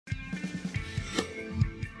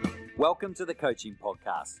Welcome to the Coaching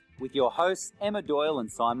Podcast with your hosts Emma Doyle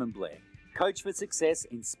and Simon Blair, coach for success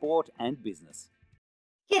in sport and business.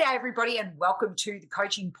 G'day everybody and welcome to the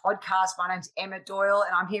Coaching Podcast. My name's Emma Doyle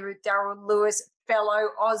and I'm here with Darryl Lewis, fellow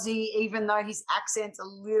Aussie, even though his accent's a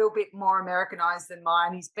little bit more Americanized than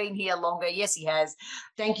mine. He's been here longer. Yes, he has.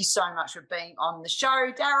 Thank you so much for being on the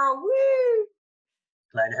show, Darryl. Woo!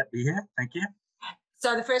 Glad to be here. Thank you.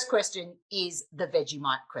 So the first question is the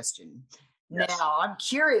Vegemite question. Yes. Now, I'm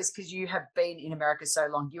curious because you have been in America so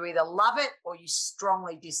long. You either love it or you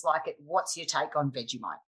strongly dislike it. What's your take on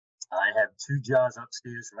Vegemite? I have 2 jars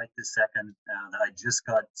upstairs right this second that I just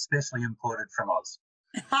got specially imported from Oz.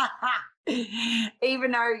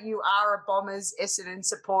 Even though you are a Bombers Essendon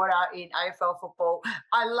supporter in AFL football,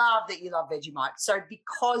 I love that you love Vegemite. So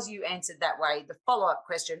because you answered that way, the follow-up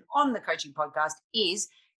question on the Coaching Podcast is,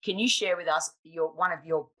 can you share with us one of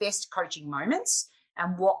your best coaching moments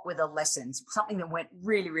and what were the lessons, something that went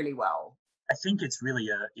really, really well? I think it's really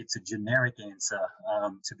a generic answer,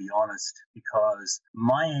 to be honest, because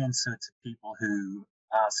my answer to people who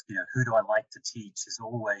ask, who do I like to teach is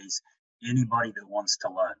always anybody that wants to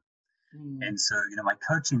learn. And so, my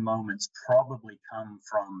coaching moments probably come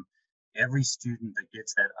from every student that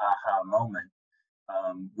gets that aha moment,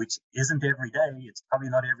 which isn't every day. It's probably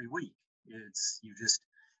not every week. It's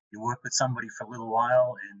you work with somebody for a little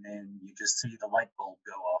while and then you just see the light bulb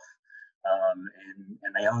go off,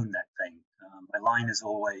 and they own that thing. My line is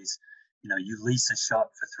always, you lease a shot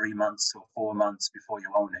for 3 months or 4 months before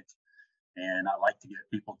you own it. And I like to get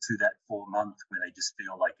people to that 4 month where they just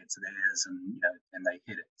feel like it's theirs and they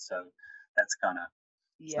hit it. So that's kind of,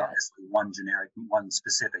 it's not necessarily one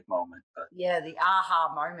specific moment. But yeah, the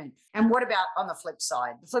aha moment. And what about on the flip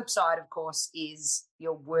side? The flip side, of course, is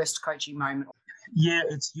your worst coaching moment. Yeah,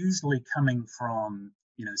 it's usually coming from,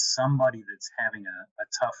 somebody that's having a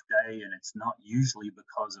tough day, and it's not usually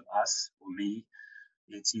because of us or me.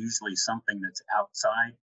 It's usually something that's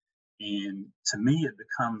outside. And to me, it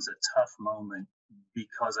becomes a tough moment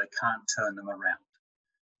because I can't turn them around.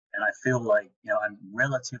 And I feel like, I'm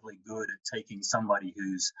relatively good at taking somebody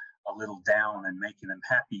who's a little down and making them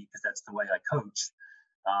happy because that's the way I coach.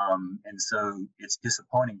 And so it's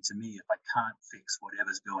disappointing to me if I can't fix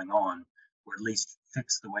whatever's going on, or at least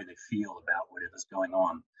fix the way they feel about whatever's going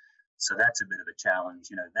on. So that's a bit of a challenge,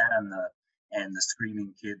 that and the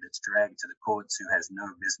screaming kid that's dragged to the courts who has no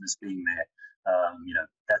business being there.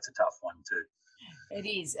 That's a tough one too. It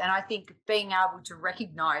is. And I think being able to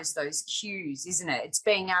recognize those cues, isn't it? It's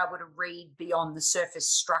being able to read beyond the surface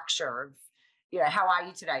structure of, how are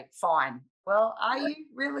you today? Fine. Well, are you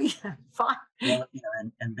really fine? Well,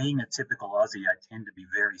 and being a typical Aussie, I tend to be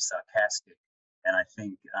very sarcastic. And I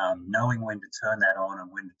think knowing when to turn that on and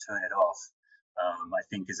when to turn it off, I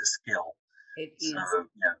think is a skill. It is. So,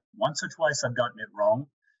 once or twice I've gotten it wrong.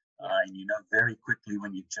 And very quickly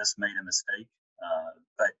when you've just made a mistake,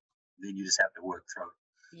 but then you just have to work through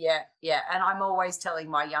it. Yeah. And I'm always telling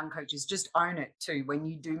my young coaches, just own it too. When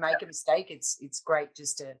you do make a mistake, it's great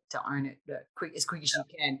just to own it as quick as you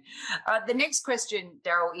can. The next question,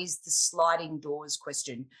 Darryl, is the sliding doors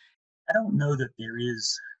question. I don't know that there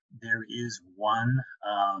is one.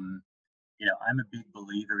 I'm a big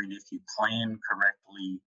believer in if you plan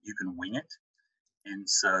correctly, you can wing it. And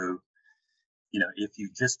so, if you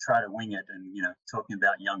just try to wing it and, talking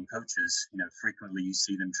about young coaches, frequently you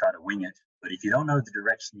see them try to wing it. But if you don't know the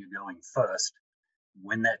direction you're going first,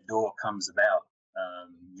 when that door comes about,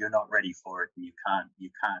 you're not ready for it and you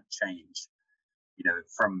can't change.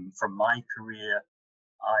 From my career,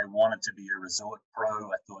 I wanted to be a resort pro.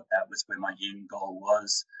 I thought that was where my end goal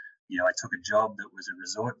was. I took a job that was a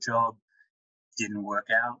resort job, didn't work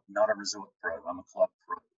out, not a resort pro. I'm a club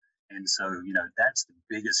pro. And so, that's the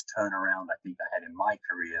biggest turnaround I think I had in my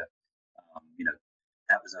career.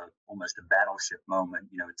 That was almost a battleship moment.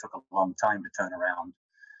 It took a long time to turn around,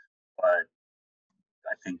 but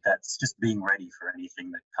I think that's just being ready for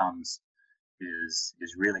anything that comes is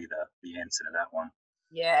really the answer to that one.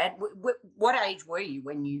 Yeah. And what age were you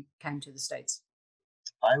when you came to the States?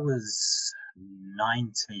 I was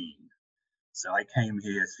 19. So I came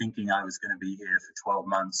here thinking I was going to be here for 12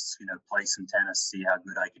 months, play some tennis, see how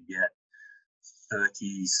good I could get.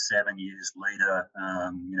 37 years later,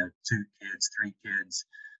 2 kids, 3 kids,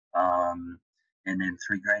 and then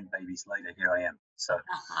 3 grandbabies later, here I am. So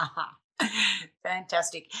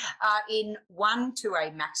fantastic. In 1 to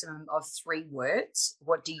a maximum of 3 words,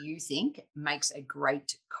 what do you think makes a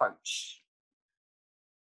great coach?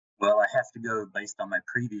 Well, I have to go based on my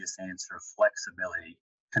previous answer of flexibility,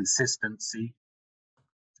 consistency,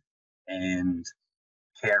 and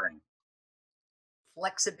caring.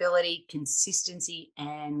 flexibility, consistency,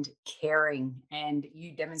 and caring. And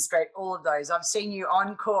you demonstrate all of those. I've seen you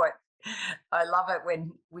on court. I love it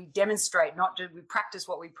when we demonstrate, not just we practice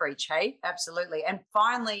what we preach. Hey, absolutely. And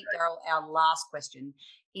finally, Darryl, our last question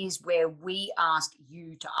is where we ask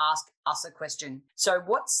you to ask us a question. So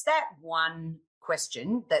what's that one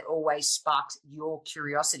question that always sparks your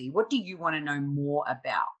curiosity? What do you want to know more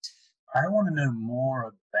about? I want to know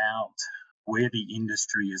more about where the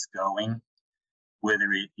industry is going,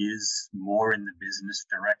 whether it is more in the business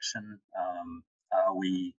direction.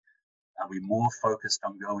 Are we more focused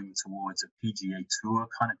on going towards a PGA Tour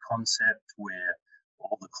kind of concept where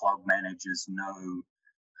all the club managers know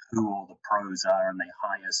who all the pros are and they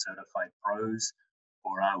hire certified pros?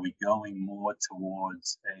 Or are we going more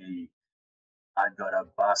towards I've got a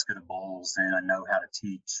basket of balls and I know how to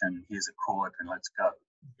teach and here's a court and let's go?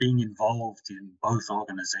 Being involved in both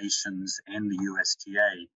organizations and the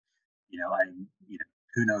USTA,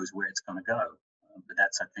 who knows where it's going to go? But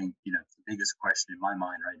that's, I think, the biggest question in my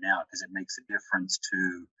mind right now, because it makes a difference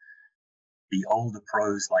to the older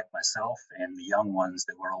pros like myself and the young ones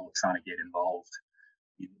that we're all trying to get involved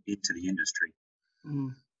into the industry.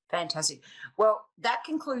 Fantastic. Well, that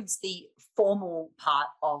concludes the formal part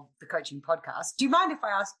of the coaching podcast. Do you mind if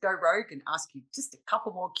I go rogue and ask you just a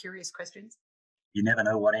couple more curious questions? You never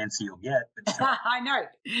know what answer you'll get. But sure. I know.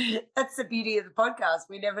 That's the beauty of the podcast.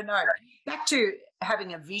 We never know. Right. Back to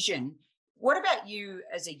having a vision. What about you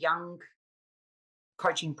as a young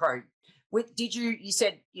coaching pro? You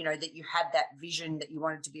said, that you had that vision that you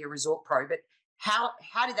wanted to be a resort pro, but how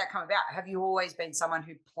did that come about? Have you always been someone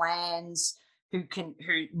who plans, who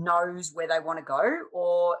knows where they want to go,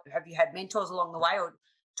 or have you had mentors along the way? Or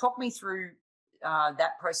talk me through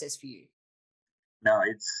that process for you. No,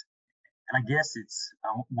 and I guess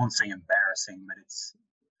I won't say embarrassing, but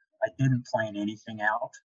I didn't plan anything out.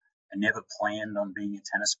 I never planned on being a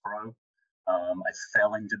tennis pro. I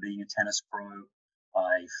fell into being a tennis pro.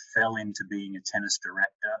 I fell into being a tennis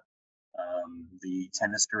director. The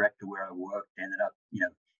tennis director where I worked ended up,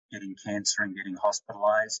 getting cancer and getting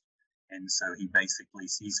hospitalized. And so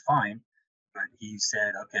he's fine, but he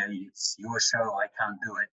said, okay, it's your show. I can't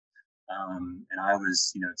do it. And I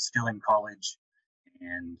was, still in college.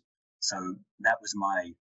 And so that was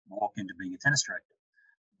my walk into being a tennis director.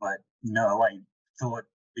 But no, I thought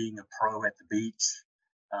being a pro at the beach,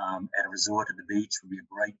 at a resort at the beach would be a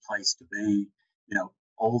great place to be.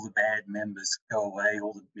 All the bad members go away,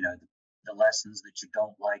 all the, the lessons that you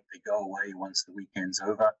don't like, they go away once the weekend's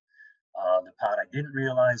over. The part I didn't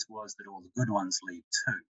realize was that all the good ones leave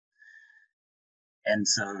too. And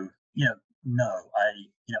so,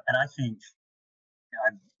 and I think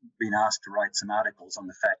I've been asked to write some articles on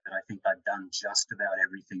the fact that I think I've done just about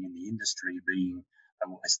everything in the industry.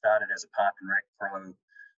 I started as a park and rec pro.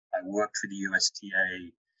 I worked for the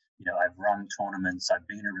USTA. I've run tournaments. I've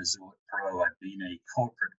been a resort pro. I've been a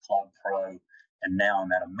corporate club pro, and now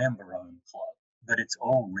I'm at a member-owned club. But it's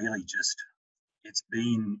all really it's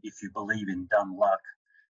been, if you believe in dumb luck,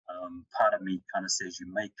 part of me kind of says you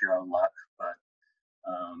make your own luck. But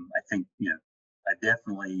I think, I've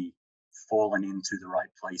definitely fallen into the right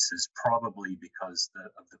places, probably because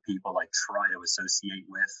of the people I try to associate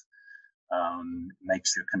with,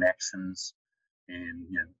 makes your connections and,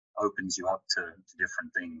 opens you up to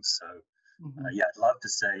different things. So, I'd love to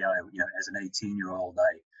say, as an 18-year-old,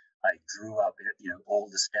 I grew up, all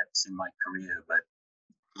the steps in my career, but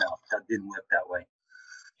no, that didn't work that way.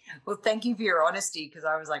 Well, thank you for your honesty, because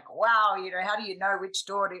I was like, wow, how do you know which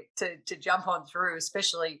door to jump on through?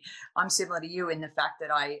 Especially, I'm similar to you in the fact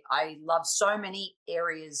that I love so many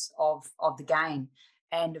areas of the game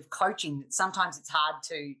and of coaching that sometimes it's hard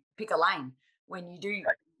to pick a lane when you do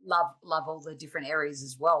love all the different areas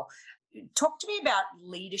as well. Talk to me about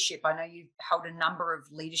leadership. I know you've held a number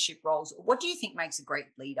of leadership roles. What do you think makes a great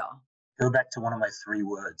leader? Go back to one of my 3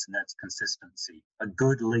 words, and that's consistency. A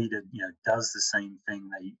good leader, does the same thing.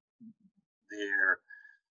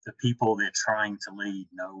 The people they're trying to lead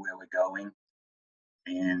know where we're going,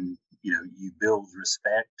 and you build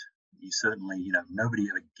respect. You certainly, nobody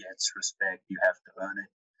ever gets respect. You have to earn it,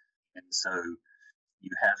 and so you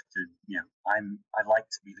have to. I like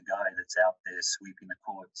to be the guy that's out there sweeping the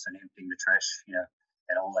courts and emptying the trash,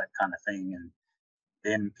 and all that kind of thing, and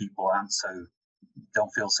then people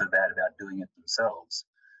don't feel so bad about doing it themselves.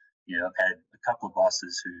 I've had a couple of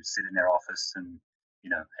bosses who sit in their office and,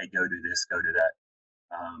 hey, go do this, go do that.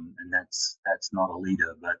 And that's not a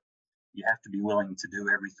leader, but you have to be willing to do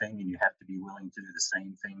everything, and you have to be willing to do the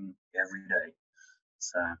same thing every day.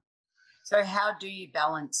 So how do you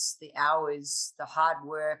balance the hours, the hard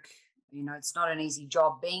work? It's not an easy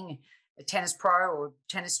job. Being a tennis pro or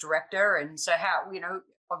tennis director. And so how,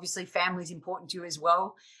 obviously family is important to you as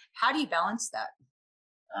well. How do you balance that?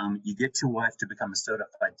 You get your wife to become a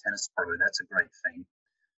certified tennis pro. That's a great thing.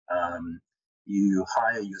 You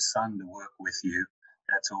hire your son to work with you.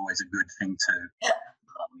 That's always a good thing too,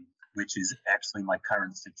 which is actually my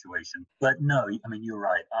current situation. But no, I mean, you're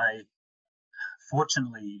right.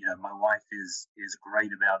 Fortunately, my wife is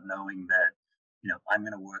great about knowing that, I'm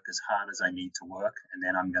going to work as hard as I need to work, and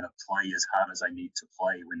then I'm going to play as hard as I need to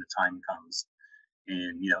play when the time comes.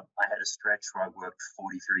 And, I had a stretch where I worked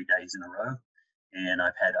 43 days in a row, and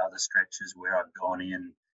I've had other stretches where I've gone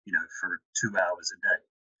in, for 2 hours a day.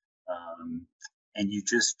 And you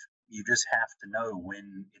just have to know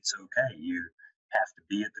when it's okay. You have to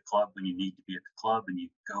be at the club when you need to be at the club, and you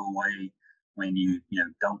go away when you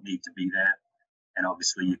don't need to be there. And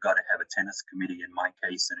obviously, you've got to have a tennis committee, in my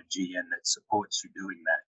case, and a GM that supports you doing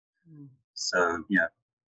that. So,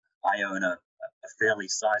 I own a fairly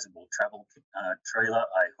sizable travel trailer.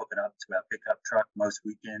 I hook it up to our pickup truck most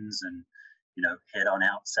weekends and, head on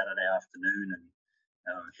out Saturday afternoon and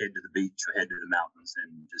head to the beach or head to the mountains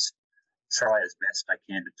and just try as best I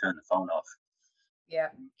can to turn the phone off. Yeah.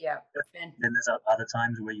 Then there's other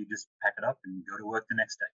times where you just pack it up and go to work the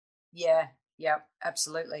next day. Yeah,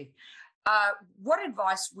 absolutely. What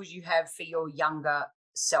advice would you have for your younger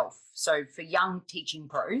self? So for young teaching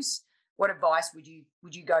pros, what advice would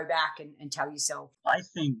you go back and tell yourself? I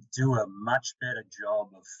think do a much better job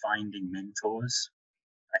of finding mentors.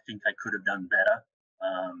 I think I could have done better.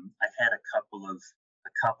 I've had a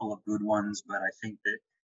couple of good ones, but I think that,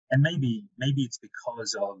 and maybe it's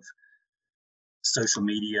because of social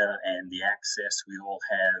media and the access we all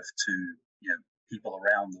have to, people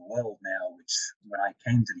around the world now, which when I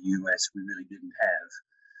came to the US, we really didn't have.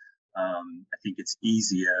 I think it's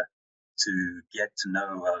easier to get to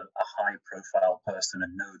know a high-profile person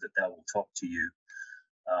and know that they will talk to you,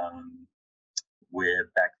 where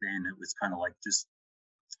back then it was kind of like just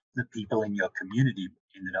the people in your community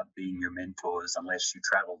ended up being your mentors unless you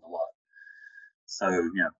traveled a lot. So,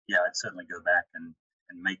 I'd certainly go back and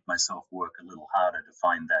make myself work a little harder to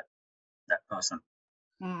find that person.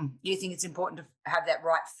 Do you think it's important to have that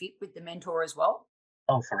right fit with the mentor as well?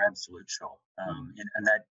 Oh, for absolute sure. And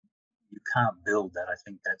that you can't build that. I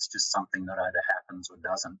think that's just something that either happens or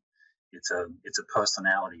doesn't. It's a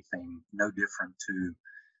personality thing, no different to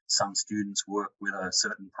some students work with a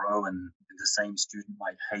certain pro and the same student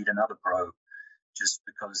might hate another pro just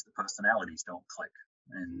because the personalities don't click.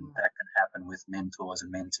 And that can happen with mentors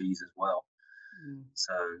and mentees as well.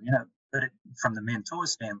 So, but from the mentor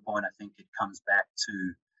standpoint, I think it comes back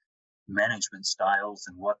to management styles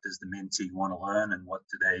and what does the mentee want to learn and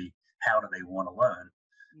how do they want to learn.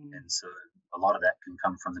 And so a lot of that can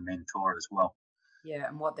come from the mentor as well. Yeah,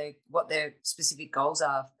 and what their specific goals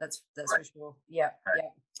are. That's right. For sure. Yeah, right. Yeah.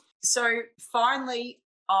 So finally,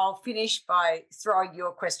 I'll finish by throwing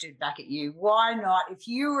your question back at you. Why not? If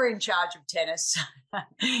you were in charge of tennis,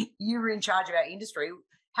 you were in charge of our industry,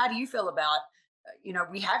 how do you feel about,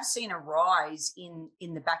 we have seen a rise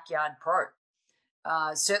in the backyard pro.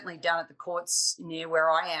 Certainly down at the courts near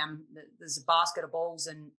where I am, there's a basket of balls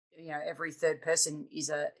and, every third person is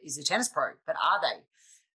a tennis pro. But are they?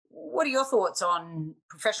 What are your thoughts on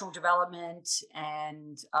professional development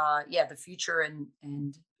and, the future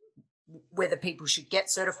and whether people should get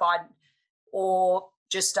certified or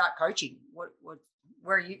just start coaching?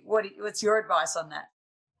 What's your advice on that?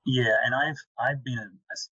 Yeah, and I've been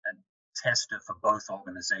a tester for both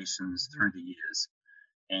organizations through the years,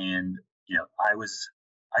 and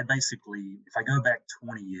I basically, if I go back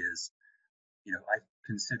 20 years, I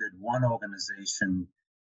considered one organization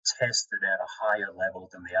tested at a higher level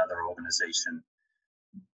than the other organization,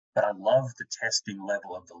 but I love the testing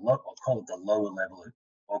level of I'll call it the lower level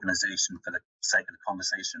organization for the sake of the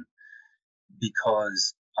conversation,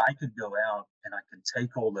 because I could go out and I could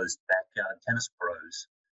take all those backyard tennis pros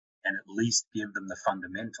and at least give them the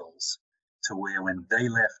fundamentals to where when they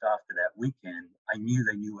left after that weekend, I knew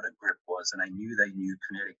they knew what a grip was, and I knew they knew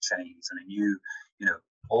kinetic chains, and I knew,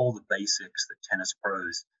 all the basics that tennis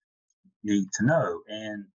pros need to know.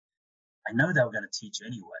 And I know they were going to teach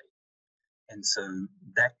anyway. And so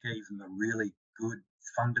that gave them a really good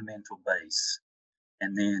fundamental base.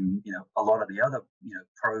 And then, a lot of the other,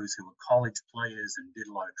 pros who were college players and did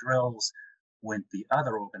a lot of drills went the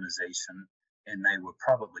other organization, and they were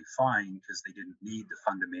probably fine because they didn't need the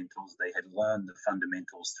fundamentals. They had learned the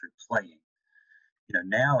fundamentals through playing.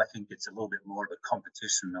 Now I think it's a little bit more of a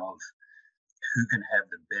competition of who can have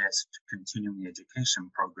the best continuing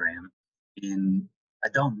education program. I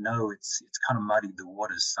don't know, it's kind of muddied the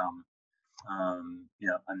waters some.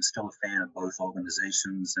 I'm still a fan of both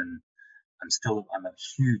organizations, and I'm a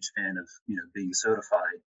huge fan of, being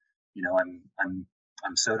certified.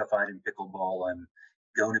 I'm certified in pickleball. I'm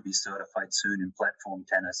going to be certified soon in platform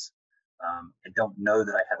tennis. I don't know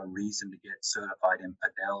that I have a reason to get certified in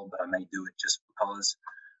padel, but I may do it just because.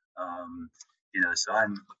 So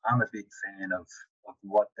I'm a big fan of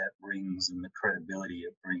what that brings and the credibility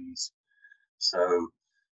it brings. So,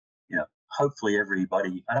 hopefully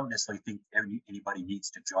everybody, I don't necessarily think anybody needs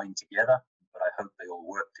to join together, but I hope they all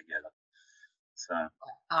work together. So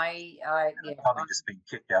I've probably just been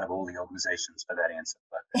kicked out of all the organizations for that answer.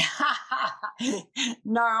 But.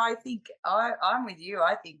 No, I think I'm with you.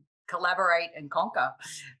 I think collaborate and conquer.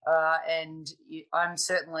 And I'm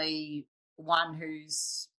certainly one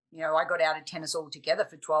who's, I got out of tennis altogether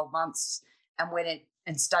for 12 months and went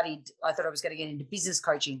and studied. I thought I was going to get into business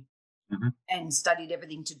coaching and studied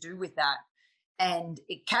everything to do with that. And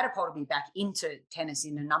it catapulted me back into tennis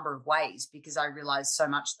in a number of ways because I realized so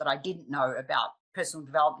much that I didn't know about personal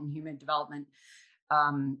development, human development,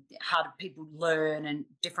 how do people learn and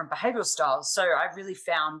different behavioral styles. So I really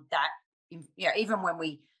found that, even when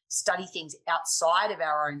we study things outside of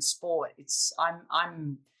our own sport,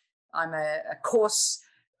 I'm a course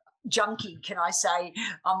junkie, can I say.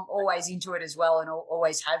 I'm always into it as well and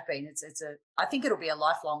always have been. I think it'll be a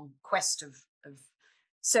lifelong quest of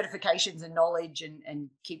certifications and knowledge and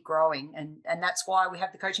keep growing. And that's why we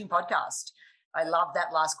have the coaching podcast. I love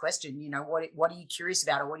that last question. What are you curious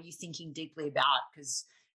about or what are you thinking deeply about? Because,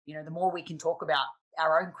 the more we can talk about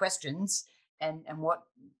our own questions and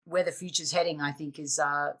where the future's heading, I think is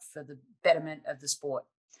for the betterment of the sport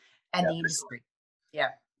and the industry. Yeah.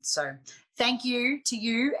 So thank you to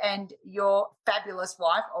you and your fabulous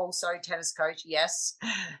wife, also tennis coach. Yes.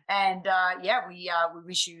 And we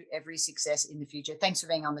wish you every success in the future. Thanks for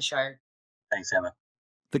being on the show. Thanks, Emma.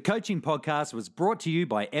 The Coaching Podcast was brought to you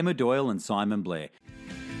by Emma Doyle and Simon Blair.